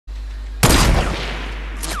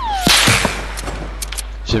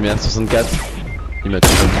J'ai mis un 64. Il m'a tué.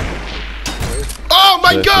 Oh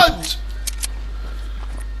my god!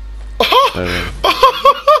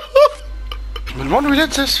 Je me demande où il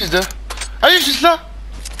est, ce fils de... Ah, il est juste là!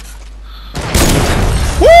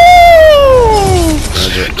 Woo!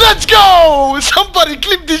 Let's go! Somebody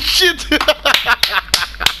clip this shit!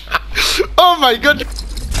 Oh my god!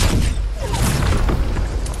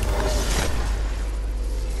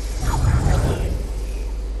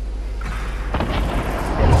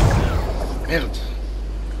 Merde.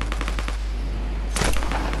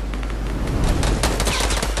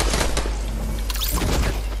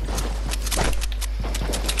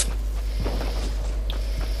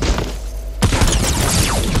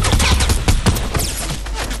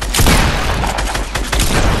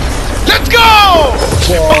 Let's go!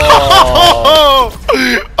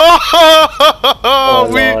 Oh,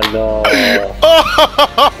 oui.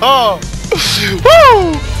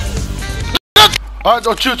 Woo! Ah,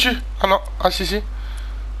 oh, tue. Ah non, ah si.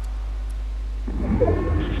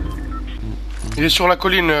 Il est sur la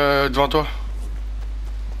colline devant toi.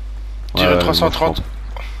 Tire 330.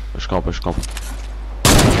 Je campe.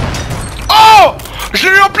 Oh! Je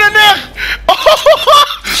l'ai eu en plein air!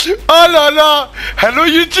 Oh là là! Hello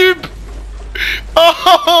YouTube!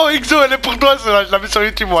 Oh, Exo, elle est pour toi celle-là, je la mets sur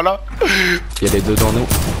YouTube, voilà. Il y a les deux dans nous.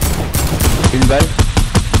 Une balle.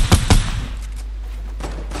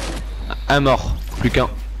 Un mort, plus qu'un.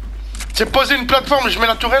 J'ai posé une plateforme et je mets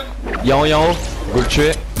la tourelle. Y'a en haut, vous le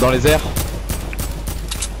tuez, dans les airs.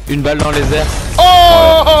 Une balle dans les airs.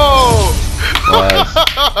 Oh! Ouais.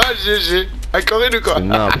 GG. Encore une ou quoi? C'est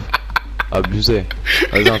nimp. Abusé.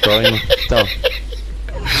 Vas-y, encore une. Putain.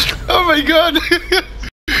 Oh my god.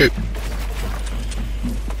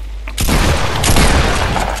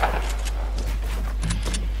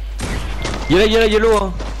 Il est là, yellow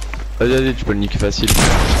hein. Vas-y, tu peux le niquer facile.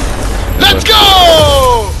 Let's go!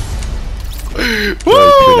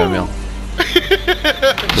 Wouh! La merde.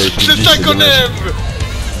 C'est ça qu'on aime.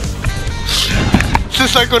 C'est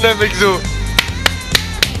ça qu'on aime, Exo.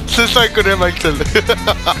 C'est ça qu'on aime, Axel.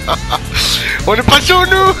 On est pas chaud,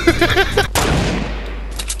 nous.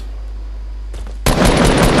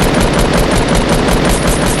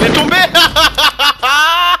 Il est tombé.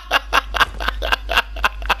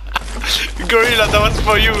 Gorilla, that was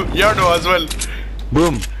for you. Yarno as well.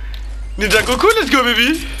 Boom. Ninja Goku, let's go,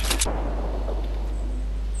 baby.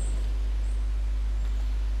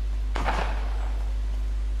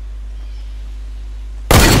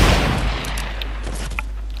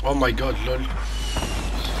 Oh my god, lol.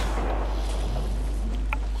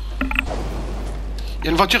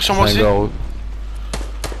 Y'a une voiture sur moi aussi.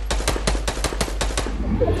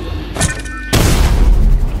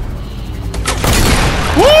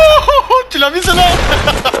 Wouhou! Tu l'as vu celle-là?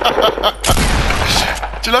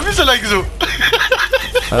 Tu l'as vu celle-là, Exo?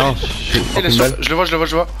 Ah non, je le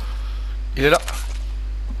vois. Il est là.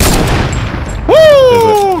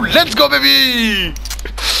 Wouh! Let's go, baby!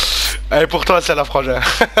 Allez, pour toi, c'est la frangin.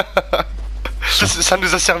 Ça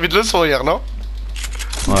nous a servi de leçon hier, non?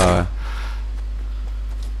 Ouais.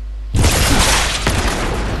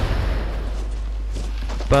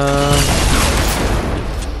 Ben...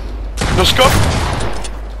 No scope.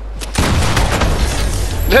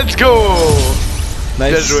 Let's go.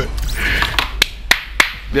 Nice. Bien joué.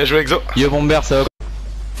 Bien joué, Exo. Yo bomber, ça va.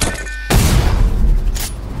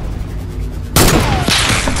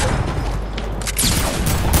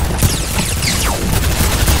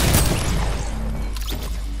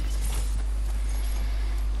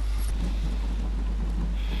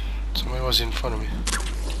 Somebody was in front of me.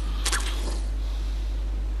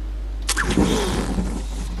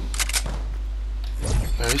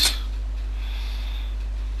 Nice.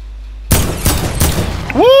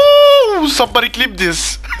 Woo! Somebody clip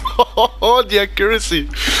this. Oh, the accuracy.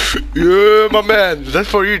 Yeah, my man. That's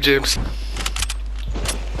for you, James.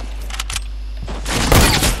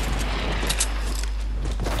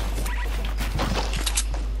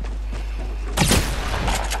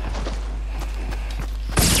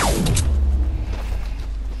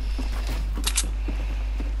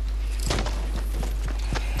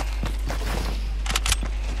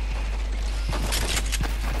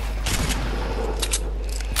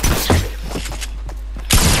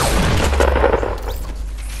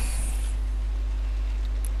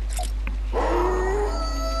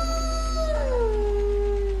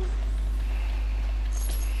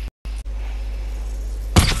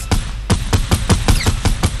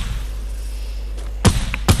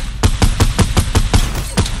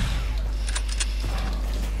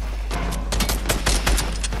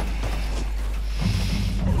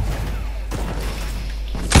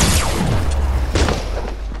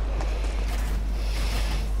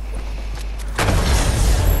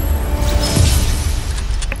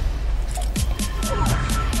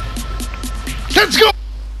 Let's go!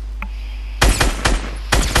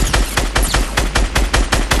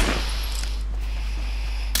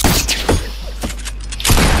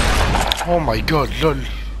 Oh my god, lol.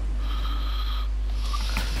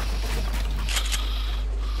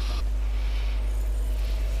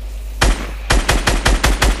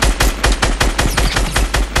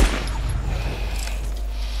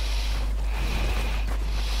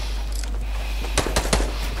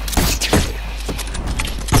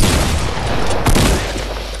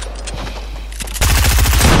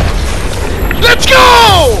 Let's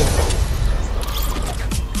go!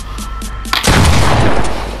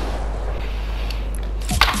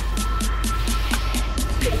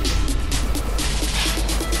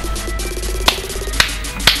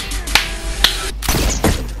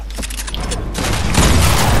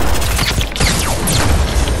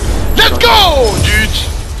 Let's go, dude!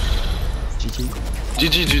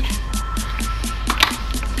 GG, dude.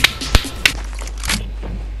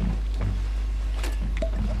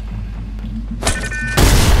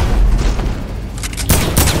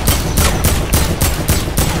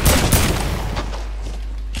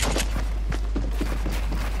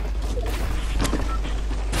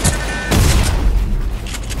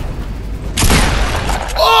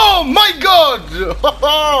 Oh my god!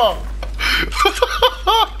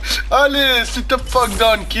 Allez, sit the fuck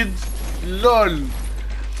down, kids. LOL.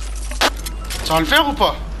 Ça va le faire ou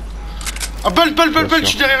pas? Ah, Bull, je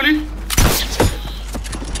suis derrière lui.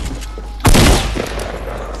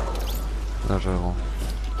 Non, je rends.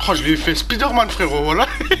 Oh, je lui ai fait Spider-Man, frérot, voilà.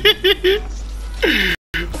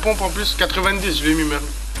 Pompe en plus, 90, je l'ai mis même.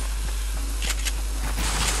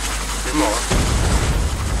 Il est mort, hein.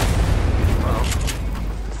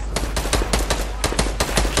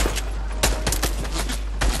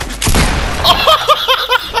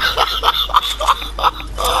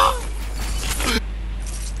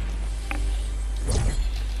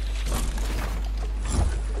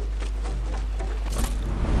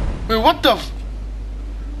 Wait, what the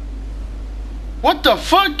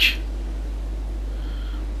fuck?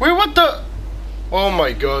 Wait, what the? Oh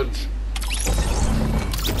my god.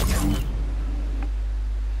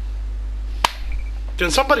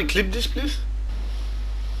 Can somebody clip this, please?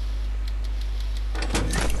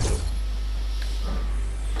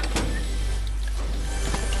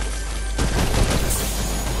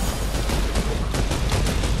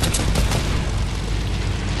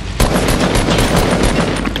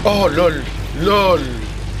 Oh lol, lol.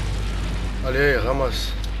 Allez,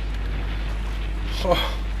 ramasse. Oh,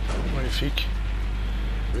 magnifique.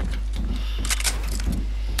 Rip.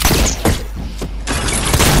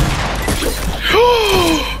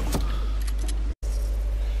 Oh!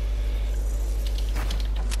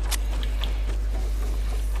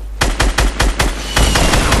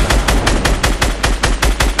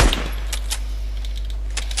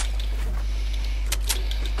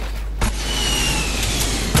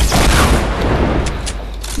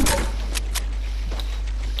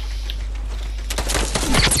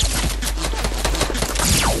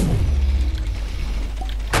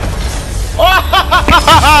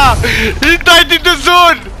 He died in the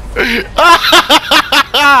zone!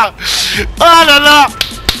 Ah la la!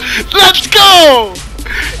 Let's go!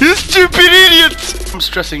 You stupid idiot! I'm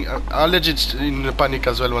stressing. I'll legit in panic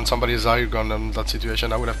as well when somebody is high ground in that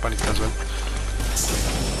situation. I would have panicked as well.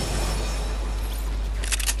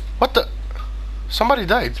 What the? Somebody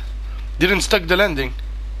died. Didn't stuck the landing.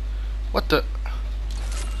 What the?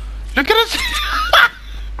 Look at it!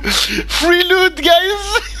 Free loot,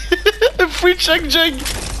 guys! Free check jug!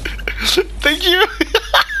 Thank you!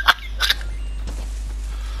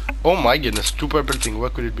 Oh my goodness, two purple thing,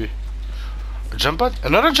 what could it be? A jump pad?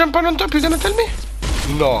 Another jump pad on top, you gonna tell me?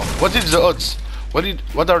 No. What is the odds? What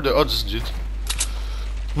are the odds, dude?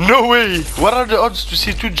 No way! What are the odds to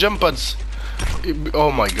see two jump pads?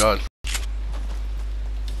 Oh my god.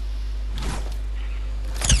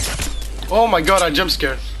 Oh my god, I jump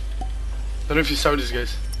scared. I don't know if you saw this,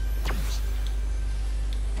 guys.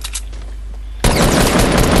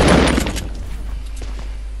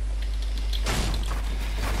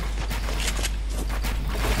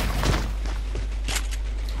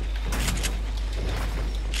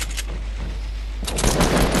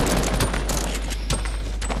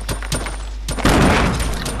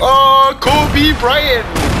 Oh, Kobe Bryant!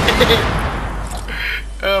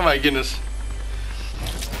 Oh my goodness.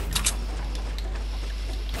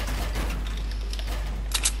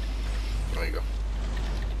 There you go.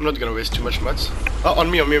 I'm not gonna waste too much mats. Oh, on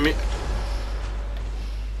me.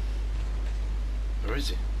 Where is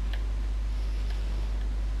he?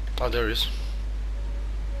 Oh, there he is.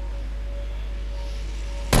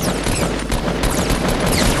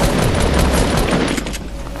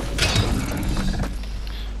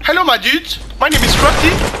 Hello, my dude. My name is Crafty.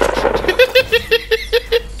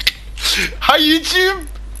 Hi, YouTube.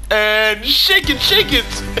 And shake it, shake it.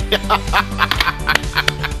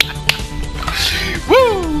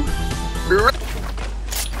 Woo!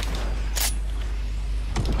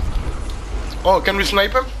 Oh, can we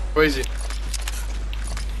snipe him? Where is he?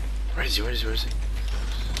 Where is he? Where is he? Where is he?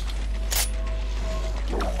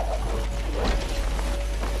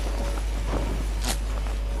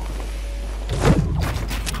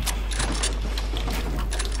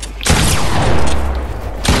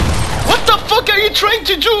 What the fuck are you trying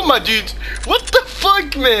to do, my dude? What the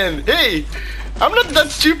fuck, man? Hey, I'm not that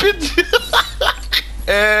stupid.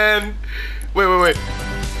 And wait.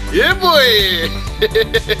 Yeah, boy.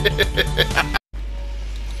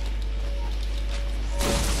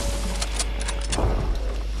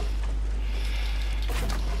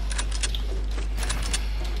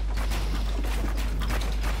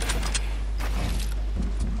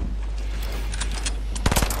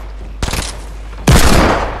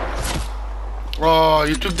 Oh,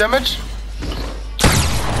 you took damage?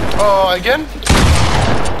 Oh, again?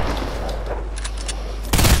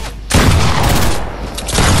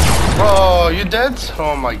 Oh, you dead?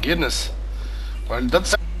 Oh my goodness. Well,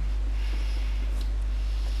 that's...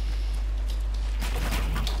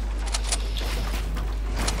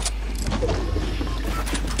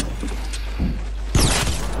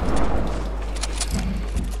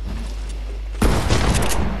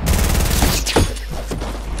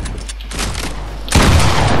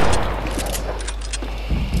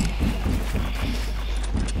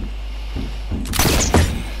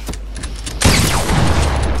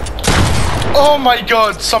 Oh my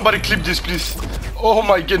god, somebody clip this please. Oh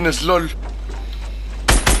my goodness, lol.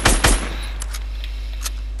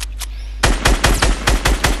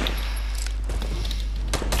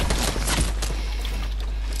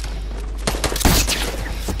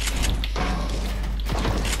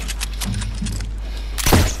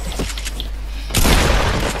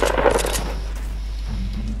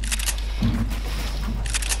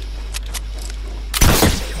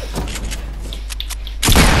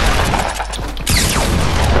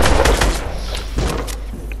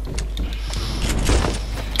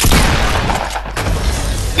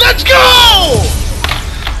 Let's go!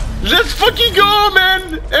 Let's fucking go,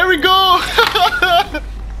 man! Here we go!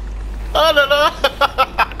 I don't know.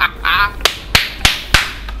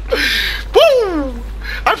 Woo!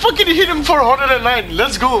 I fucking hit him for 109.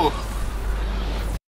 Let's go!